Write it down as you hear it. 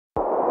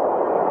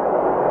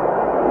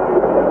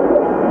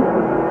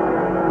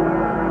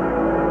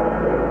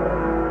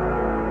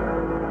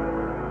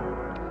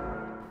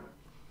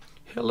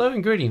Hello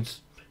and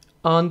greetings.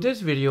 On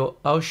this video,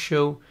 I'll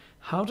show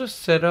how to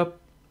set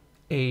up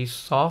a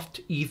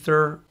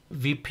SoftEther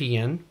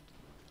VPN.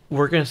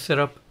 We're going to set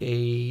up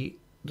the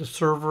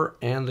server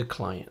and the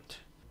client.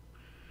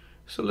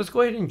 So let's go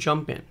ahead and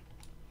jump in.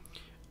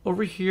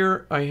 Over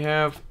here, I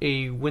have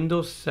a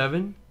Windows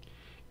 7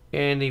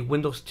 and a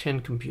Windows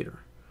 10 computer.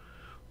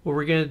 What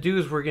we're going to do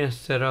is we're going to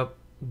set up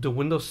the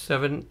Windows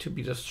 7 to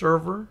be the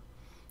server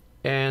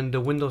and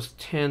the Windows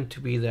 10 to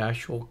be the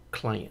actual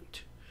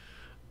client.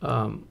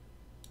 So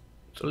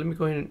let me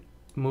go ahead and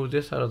move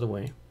this out of the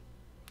way.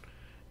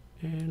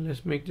 And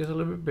let's make this a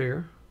little bit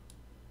bigger.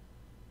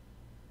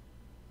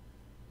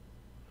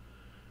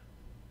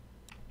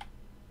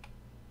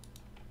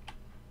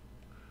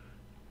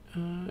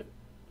 Yeah,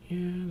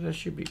 that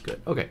should be good.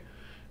 Okay,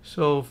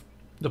 so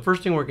the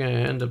first thing we're going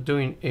to end up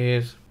doing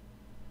is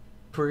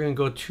we're going to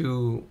go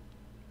to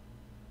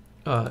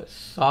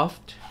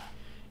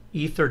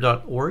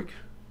SoftEther.org.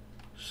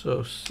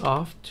 So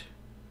SoftEther.org.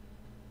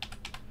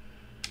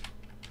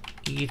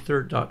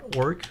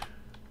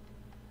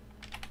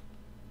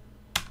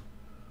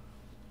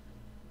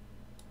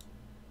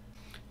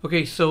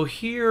 Okay, so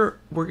here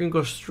we're going to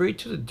go straight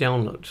to the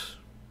downloads.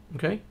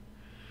 Okay,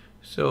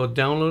 so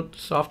download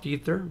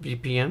SoftEther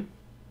VPN.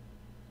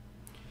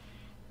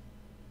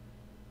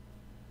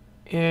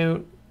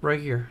 And right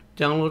here,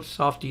 download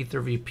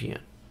SoftEther VPN.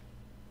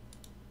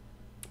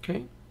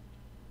 Okay.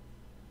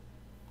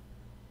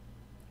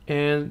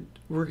 And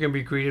we're going to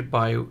be greeted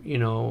by,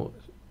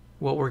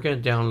 what we're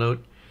going to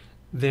download.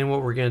 Then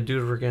what we're going to do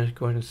is we're going to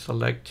go ahead and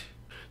select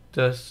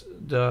the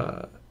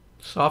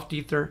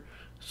SoftEther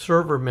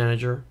Server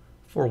Manager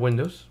for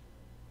Windows.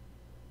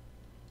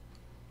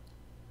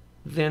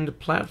 Then the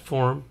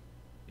platform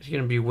is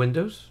going to be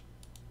Windows.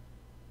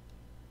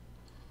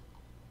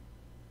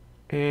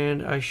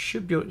 And I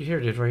should be able to, here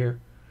it is right here.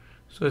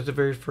 So it's the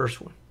very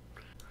first one.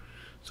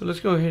 So let's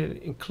go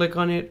ahead and click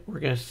on it. We're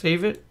going to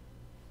save it.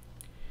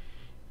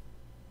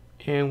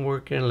 And we're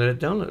going to let it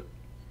download.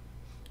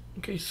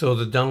 Okay, so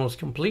the download is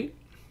complete.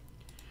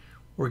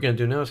 What we're going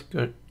to do now is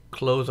going to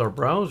close our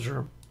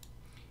browser.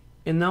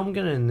 And now I'm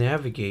going to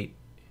navigate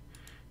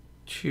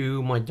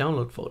to my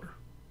download folder.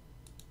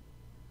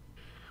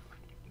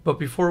 But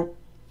before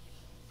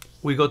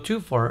we go too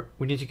far,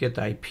 we need to get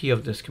the IP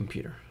of this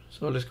computer.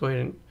 So let's go ahead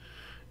and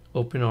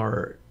open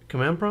our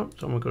command prompt.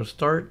 So I'm going to go to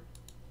start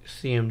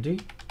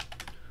cmd.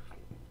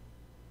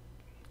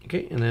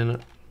 Okay, and then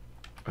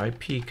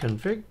IP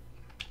config.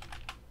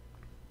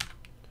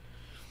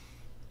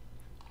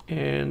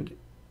 And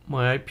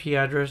my IP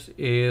address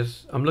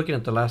is, I'm looking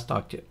at the last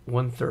octet,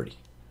 130.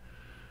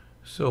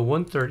 So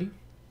 130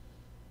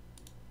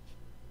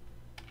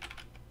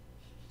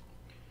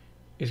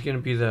 is going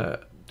to be the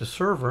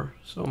server.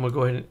 So I'm going to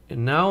go ahead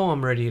and now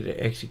I'm ready to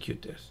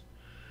execute this.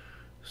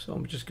 So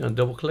I'm just going to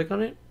double click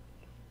on it.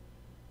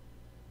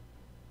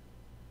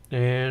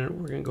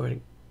 And we're going to go ahead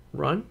and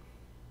run.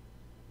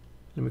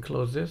 Let me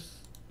close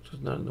this so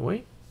it's not in the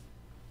way.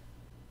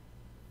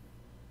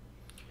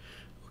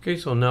 Okay,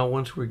 so now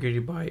once we're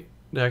greeted by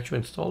the actual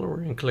installer, we're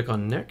going to click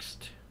on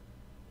next.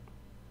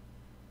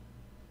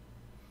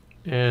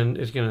 And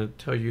it's going to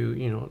tell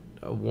you,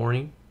 a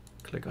warning.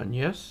 Click on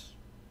yes.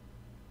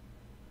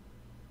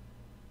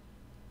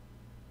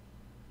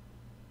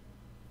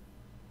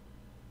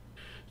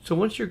 So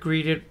once you're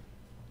greeted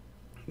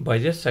by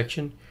this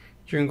section,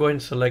 you're going to go ahead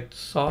and select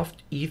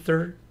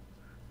SoftEther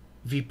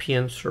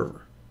VPN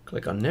server.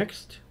 Click on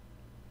next.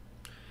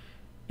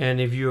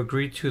 And if you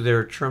agree to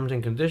their terms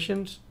and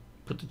conditions,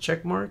 put the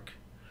check mark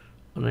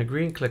on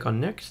agree and click on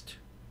next.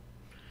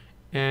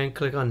 And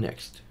click on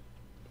next.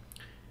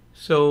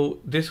 So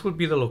this would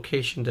be the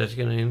location that's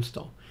going to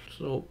install.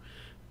 So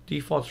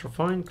defaults are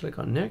fine. Click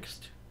on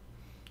next.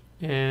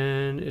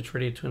 And it's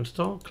ready to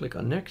install. Click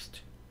on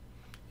next.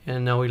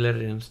 And now we let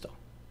it install.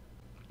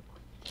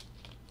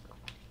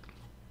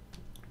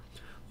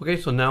 Okay,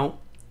 so now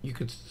you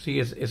can see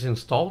it's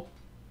installed.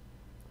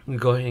 You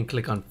go ahead and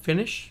click on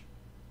finish.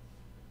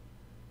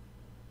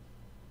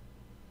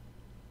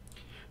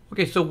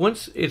 Okay, so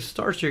once it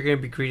starts, you're going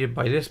to be greeted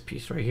by this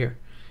piece right here.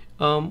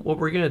 What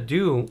we're going to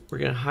do, we're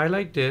going to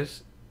highlight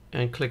this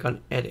and click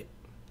on edit.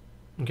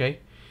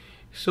 Okay,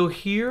 so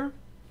here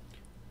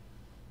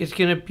it's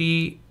going to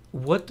be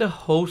what the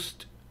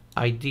host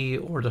ID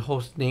or the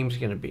host name is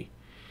going to be.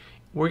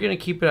 We're going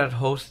to keep it at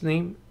host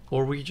name,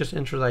 or we just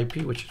enter the IP,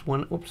 which is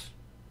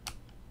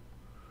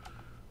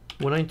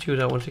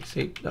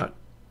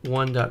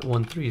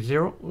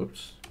 192.168.1.130.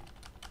 Oops,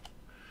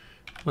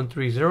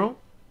 130.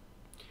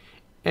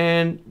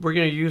 And we're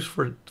going to use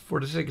for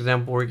this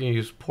example, we're going to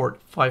use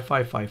port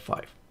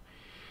 5555.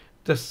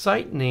 The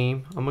site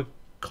name, I'm going to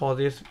call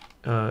this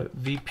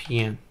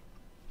VPN.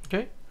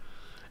 Okay.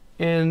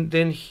 And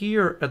then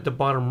here at the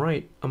bottom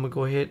right, I'm going to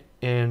go ahead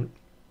and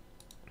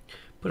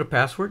put a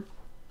password.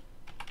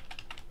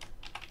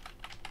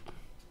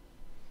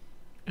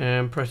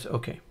 And press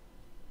OK.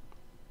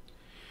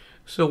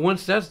 So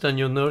once that's done,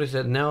 you'll notice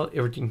that now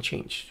everything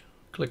changed.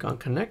 Click on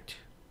connect.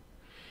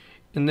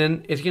 And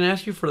then it's going to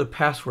ask you for the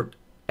password.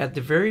 At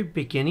the very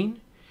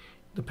beginning,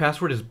 the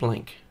password is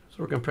blank. So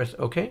we're going to press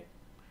OK.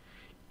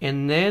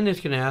 And then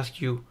it's going to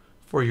ask you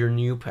for your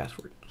new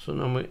password. So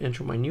now I'm going to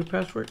enter my new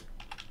password.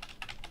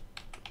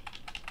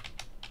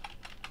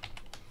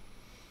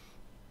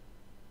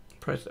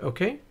 Press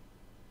OK.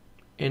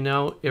 And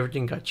now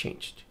everything got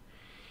changed.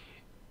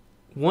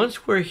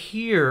 Once we're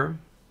here,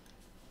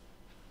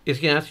 it's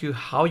going to ask you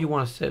how you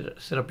want to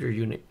set up your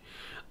unit.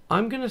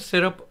 I'm going to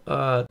set up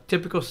a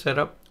typical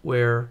setup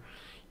where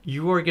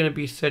you are going to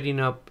be setting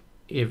up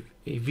a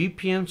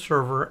VPN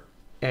server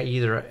at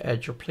either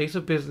at your place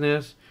of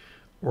business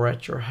or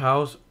at your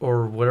house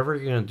or whatever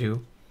you're going to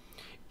do.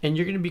 And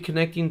you're going to be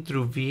connecting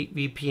through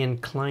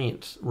VPN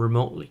clients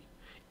remotely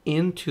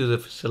into the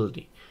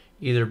facility,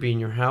 either being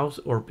your house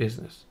or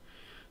business.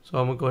 So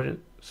I'm going to go ahead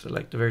and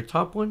select the very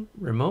top one,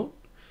 remote,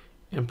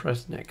 and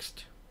press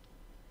next.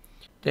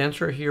 The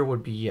answer here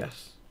would be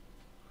yes.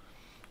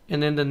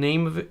 And then the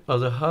name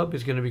of the hub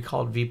is going to be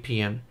called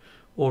VPN,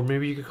 or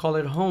maybe you could call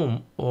it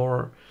home,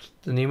 or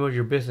the name of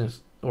your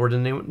business, or the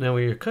name of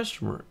your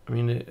customer. I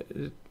mean,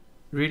 it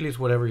really is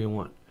whatever you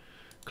want.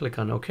 Click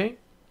on OK.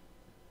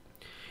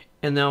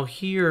 And now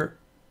here,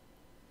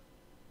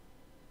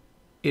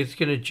 it's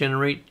going to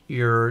generate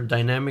your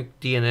dynamic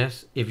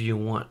DNS if you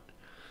want.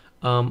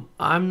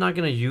 I'm not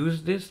going to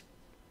use this,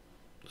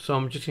 so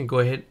I'm just going to go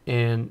ahead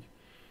and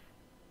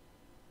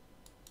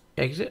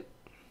exit.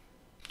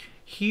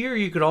 Here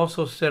you could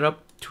also set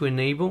up to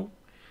enable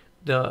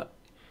the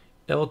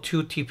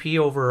L2TP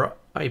over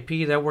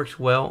IP. That works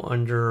well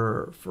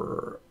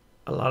for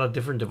a lot of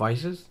different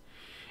devices,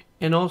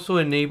 and also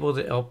enable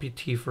the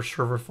LPT for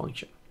server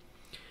function.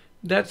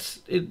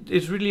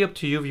 It's really up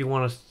to you if you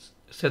want to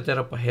set that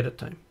up ahead of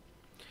time.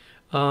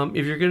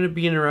 If you're going to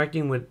be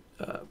interacting with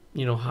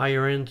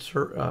higher end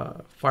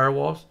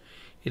firewalls,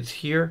 it's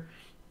here.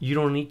 You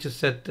don't need to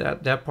set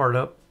that part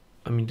up.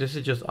 I mean, this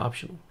is just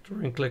optional. So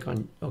we're going to click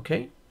on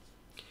OK.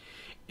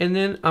 And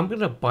then I'm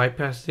going to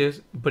bypass this,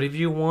 but if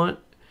you want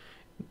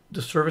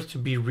the service to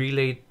be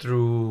relayed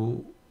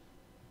through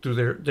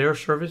their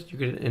service, you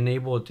can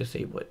enable or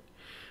disable it.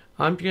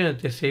 I'm going to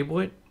disable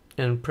it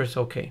and press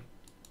OK. I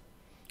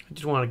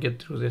just want to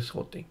get through this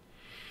whole thing.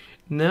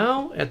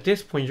 Now, at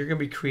this point, you're going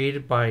to be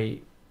created by,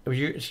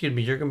 you're going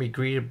to be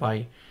greeted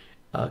by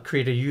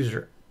create a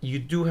user. You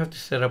do have to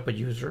set up a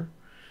user,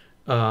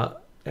 at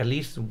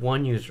least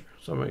one user.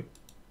 So I'm going to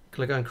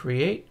click on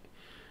create.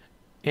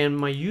 And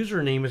my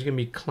username is going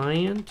to be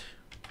client1.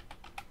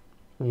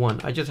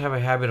 I just have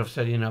a habit of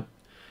setting up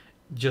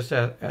just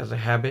as a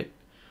habit.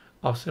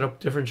 I'll set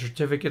up different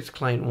certificates,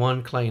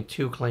 client1,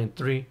 client2,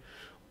 client3,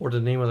 or the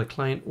name of the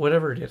client,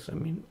 whatever it is. I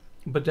mean,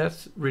 but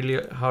that's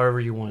really however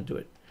you want to do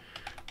it.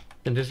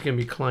 And this is going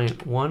to be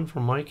client1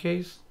 for my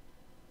case.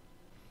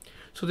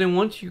 So then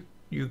once you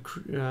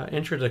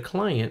enter the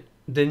client,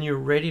 then you're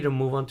ready to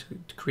move on to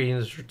creating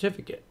the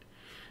certificate.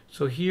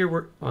 So here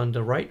we're on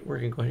the right, we're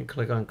going to go ahead and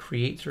click on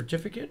create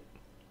certificate.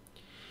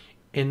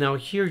 And now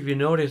here, if you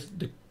notice,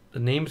 the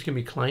name is going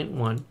to be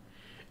client1.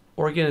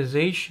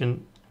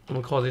 Organization, I'm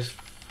going to call this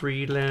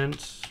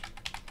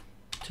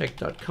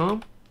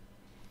freelancetech.com.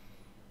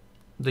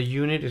 The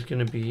unit is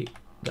going to be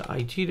the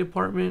IT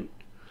department.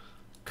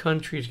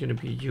 Country is going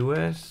to be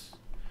US.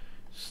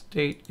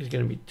 State is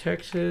going to be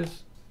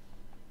Texas.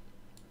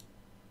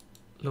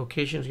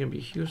 Location is going to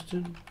be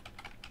Houston.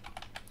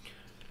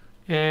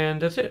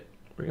 And that's it.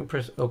 We're going to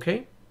press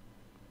OK.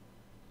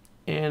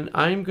 And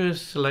I'm going to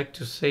select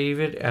to save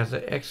it as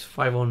an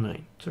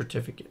X509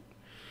 certificate.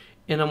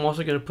 And I'm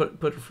also going to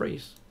put a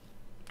phrase.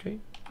 Okay.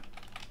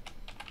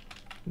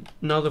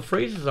 Now the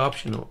phrase is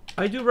optional.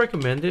 I do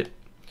recommend it.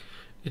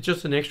 It's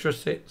just an extra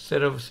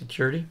set of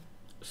security.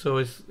 So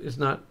it's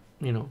not,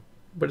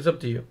 but it's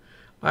up to you.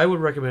 I would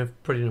recommend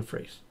putting a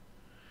phrase.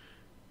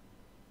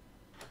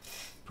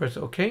 Press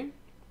OK.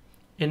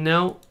 And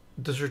now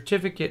the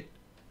certificate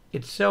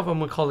itself, I'm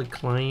going to call it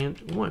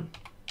client1.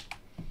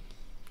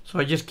 So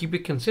I just keep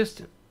it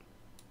consistent.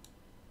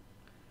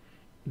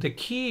 The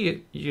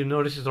key, you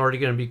notice, is already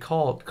going to be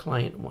called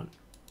client1.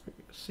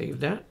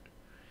 Save that.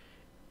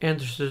 And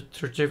the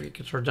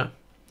certificates are done.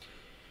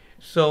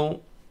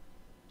 So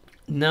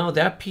now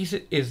that piece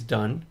is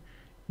done.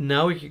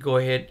 Now we can go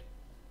ahead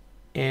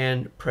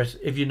and press,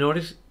 if you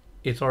notice,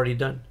 it's already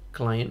done,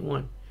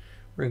 client1.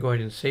 We're going to go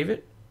ahead and save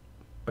it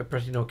by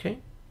pressing OK.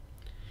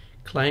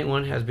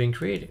 Client1 has been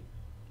created.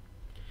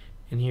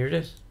 And here it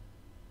is.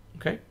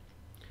 Okay.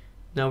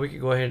 Now we can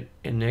go ahead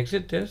and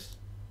exit this.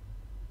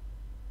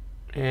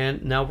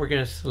 And now we're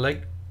going to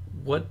select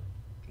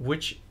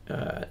which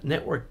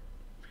network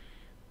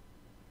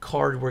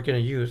card we're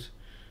going to use.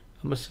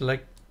 I'm going to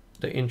select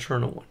the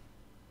internal one.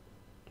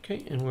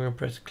 Okay, and we're going to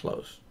press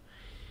close.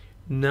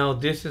 Now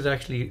this is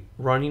actually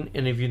running,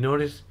 and if you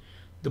notice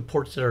the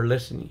ports that are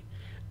listening,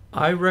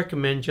 I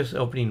recommend just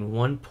opening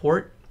one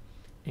port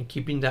and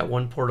keeping that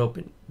one port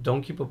open.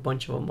 Don't keep a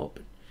bunch of them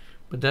open.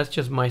 But that's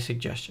just my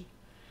suggestion.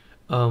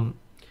 So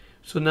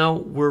now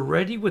we're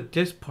ready with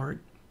this part.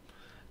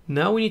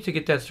 Now we need to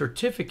get that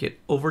certificate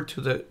over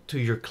to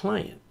your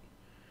client.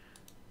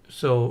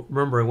 So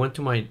remember, I went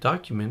to my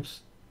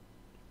documents.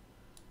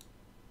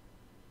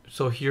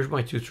 So here's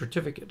my 2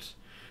 certificates.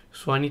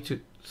 So I need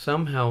to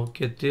somehow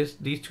get these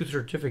 2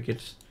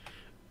 certificates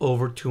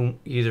over to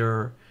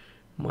either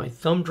my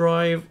thumb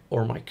drive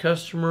or my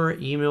customer,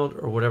 emailed,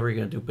 or whatever you're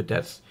gonna do. But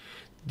this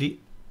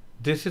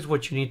is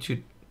what you need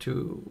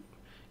to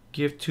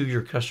give to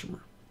your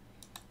customer.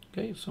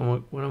 Okay,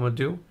 so what I'm gonna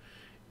do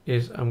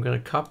is I'm gonna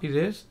copy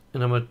this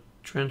and I'm gonna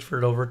transfer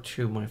it over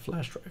to my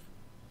flash drive.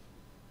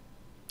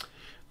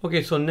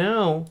 Okay, so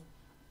now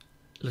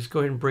let's go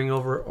ahead and bring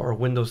over our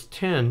Windows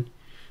 10.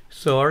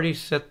 So I already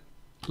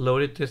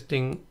loaded this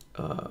thing,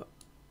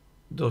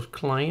 those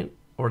client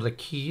or the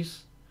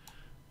keys.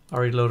 I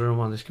already loaded them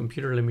on this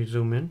computer. Let me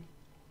zoom in.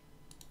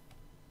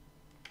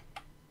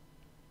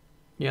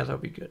 Yeah, that'll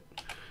be good.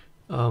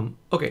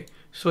 Okay,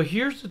 so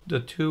here's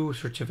the 2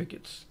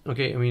 certificates.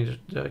 Okay, I mean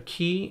the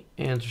key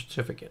and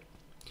certificate.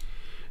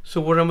 So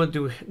what I'm gonna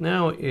do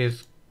now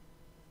is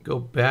go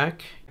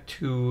back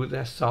to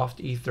that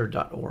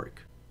softether.org.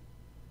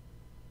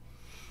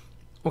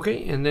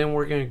 Okay, and then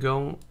we're gonna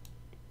go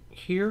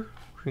here.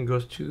 We're gonna go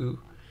to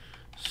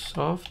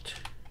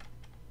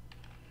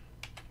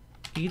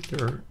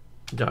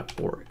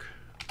softether.org.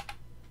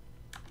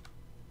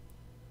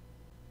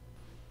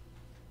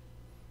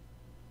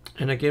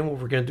 And again, what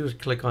we're going to do is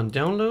click on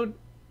download.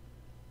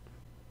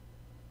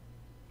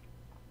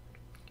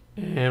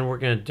 And we're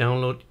going to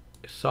download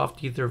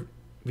SoftEther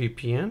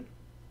VPN.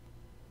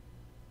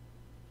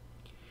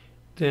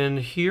 Then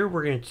here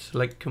we're going to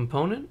select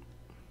component.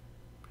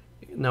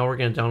 Now we're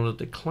going to download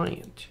the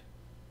client.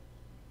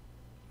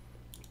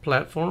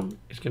 Platform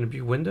is going to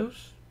be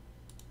Windows.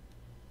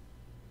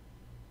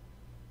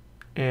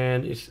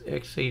 And it's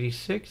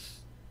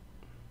x86.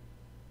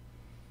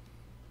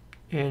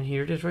 And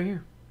here it is right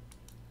here.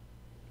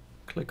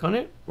 Click on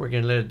it. We're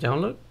going to let it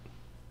download.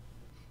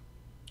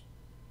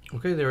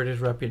 Okay, there it is,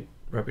 wrapping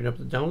up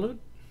the download.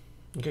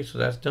 Okay, so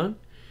that's done.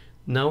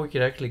 Now we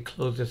can actually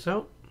close this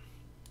out.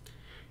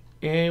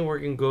 And we're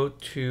going to go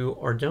to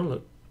our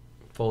download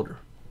folder.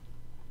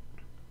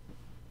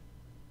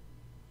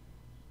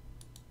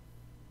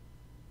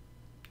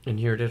 And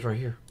here it is right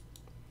here.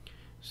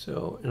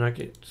 So, and I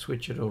could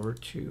switch it over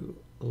to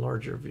a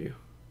larger view.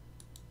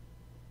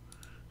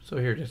 So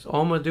here it is.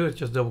 All I'm going to do is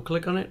just double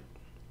click on it.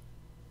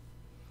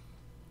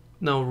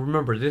 Now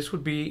remember, this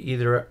would be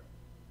either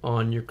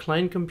on your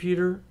client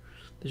computer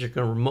that you're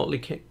going to remotely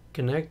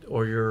connect,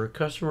 or your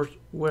customers,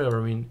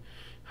 whatever. I mean,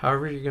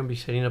 however you're going to be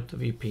setting up the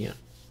VPN.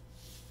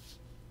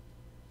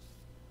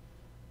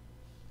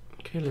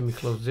 Okay, let me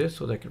close this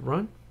so that can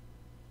run.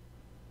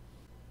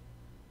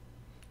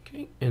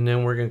 Okay, and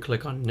then we're going to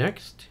click on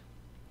next.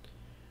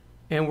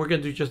 And we're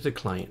going to do just the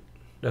client.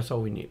 That's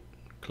all we need.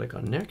 Click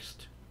on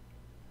next.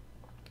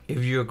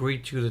 If you agree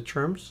to the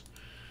terms,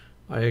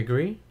 I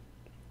agree.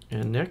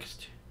 And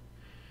next.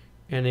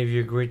 And if you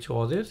agree to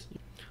all this,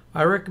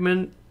 I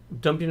recommend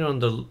dumping it on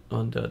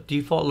the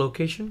default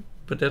location,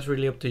 but that's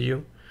really up to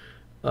you.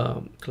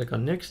 Click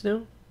on next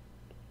now.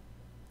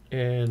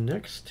 And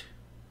next.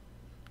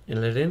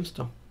 And let it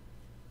install.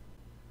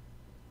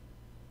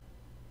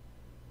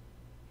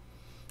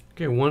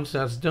 Okay, once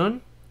that's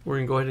done, we're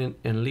going to go ahead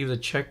and leave the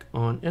check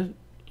on. And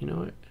you know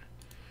what?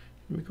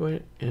 Let me go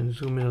ahead and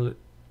zoom in a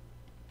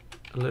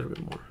little bit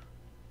more.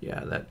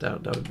 Yeah, that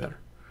would be better.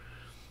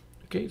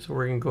 Okay, so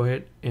we're going to go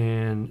ahead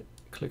and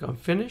click on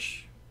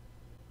finish.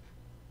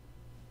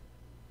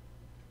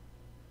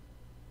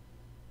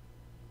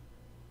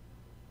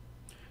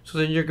 So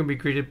then you're going to be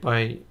greeted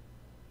by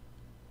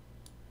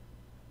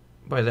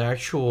the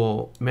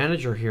actual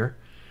manager here.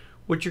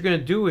 What you're going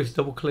to do is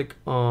double click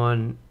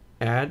on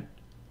add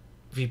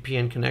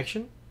VPN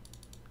connection.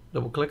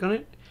 Double click on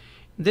it.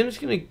 Then it's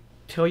going to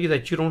tell you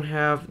that you don't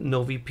have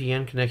no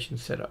VPN connection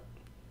set up.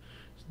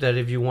 So that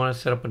if you want to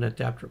set up an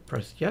adapter,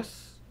 press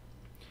yes.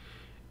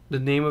 The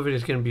name of it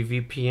is going to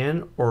be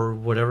VPN or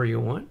whatever you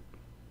want.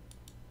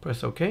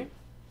 Press OK.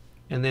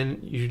 And then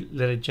you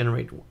let it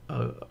generate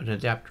an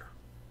adapter.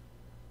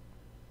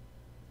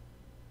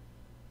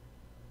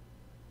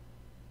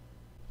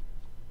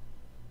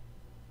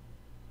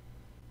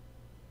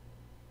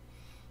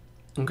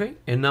 Okay,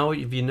 and now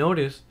if you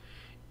notice,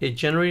 it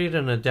generated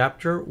an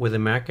adapter with a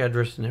MAC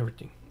address and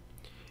everything.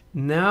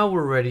 Now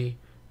we're ready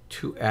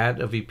to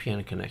add a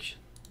VPN connection.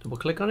 Double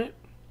click on it.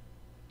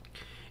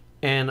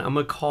 And I'm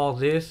going to call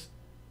this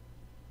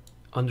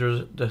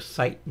under the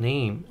site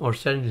name, or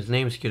settings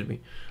name, excuse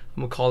me.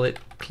 I'm going to call it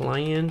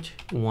client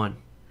 1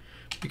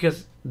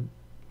 because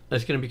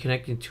it's going to be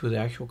connecting to the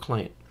actual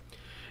client.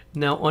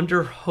 Now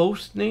under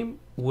host name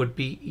would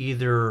be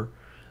either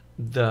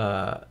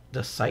the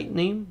site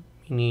name,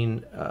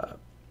 meaning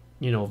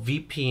you know,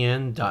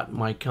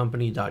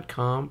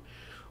 vpn.mycompany.com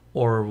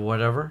or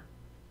whatever,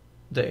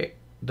 the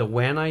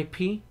WAN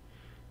IP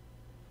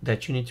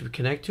that you need to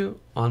connect to.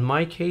 On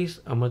my case,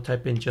 I'm going to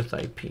type in just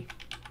IP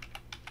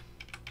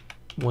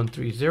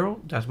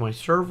 130. That's my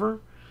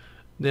server.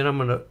 Then I'm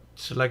going to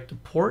select the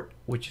port,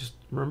 which is,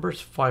 remember,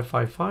 it's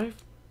 555.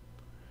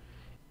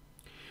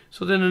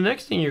 So then the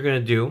next thing you're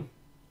going to do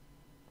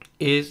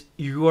is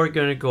you are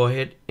going to go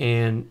ahead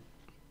and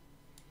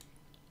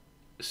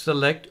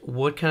select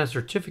what kind of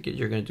certificate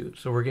you're going to do.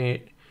 So we're going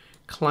to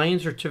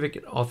client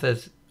certificate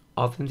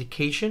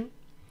authentication.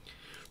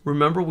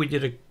 Remember we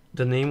did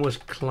the name was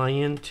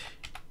client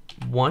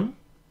 1.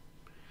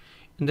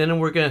 And then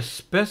we're going to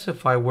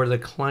specify where the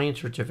client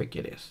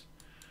certificate is.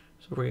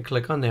 So we're going to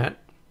click on that.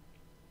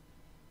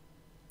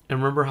 And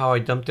remember how I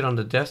dumped it on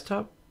the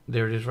desktop?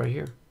 There it is right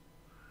here.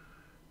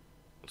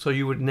 So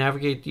you would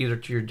navigate either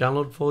to your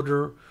download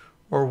folder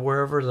or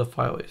wherever the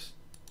file is.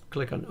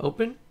 Click on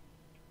open.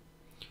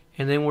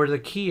 And then where the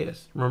key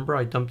is. Remember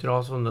I dumped it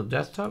also on the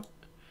desktop?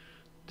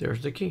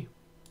 There's the key.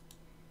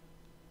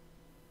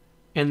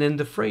 And then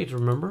the phrase,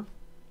 remember?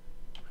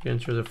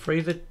 Enter the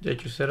phrase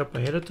that you set up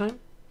ahead of time.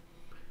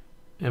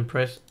 And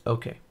press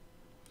OK.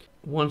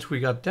 Once we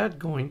got that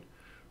going,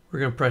 we're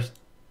going to press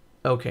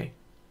OK.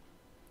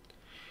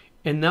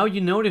 And now you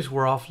notice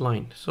we're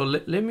offline. So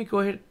let me go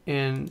ahead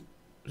and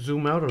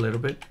zoom out a little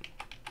bit.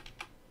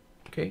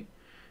 Okay.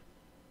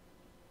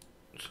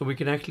 So we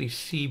can actually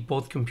see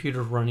both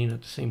computers running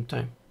at the same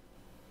time.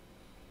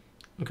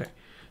 Okay.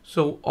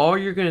 So all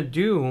you're going to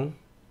do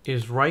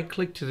is right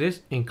click to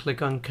this and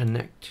click on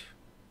connect.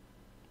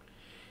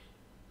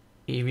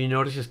 If you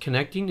notice it's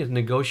connecting, it's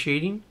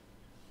negotiating,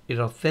 it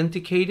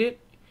authenticated,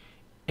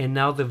 and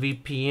now the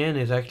VPN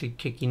is actually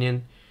kicking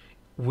in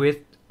with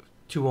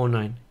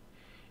 209.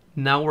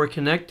 Now we're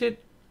connected.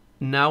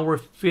 Now we're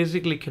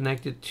physically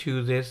connected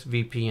to this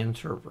VPN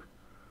server.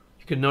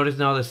 You can notice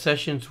now the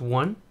sessions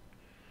 1,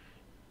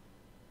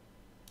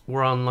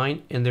 we're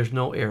online and there's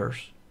no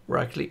errors. We're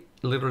actually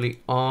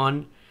literally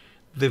on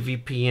the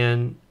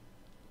VPN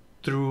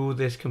through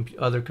this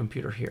other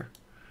computer here.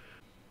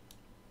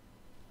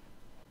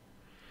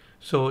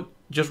 So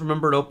just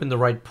remember to open the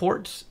right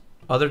ports.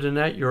 Other than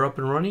that, you're up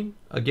and running.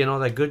 Again, all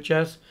that good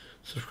jazz.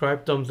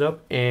 Subscribe, thumbs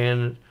up,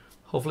 and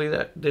hopefully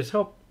this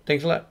helped.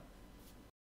 Thanks a lot.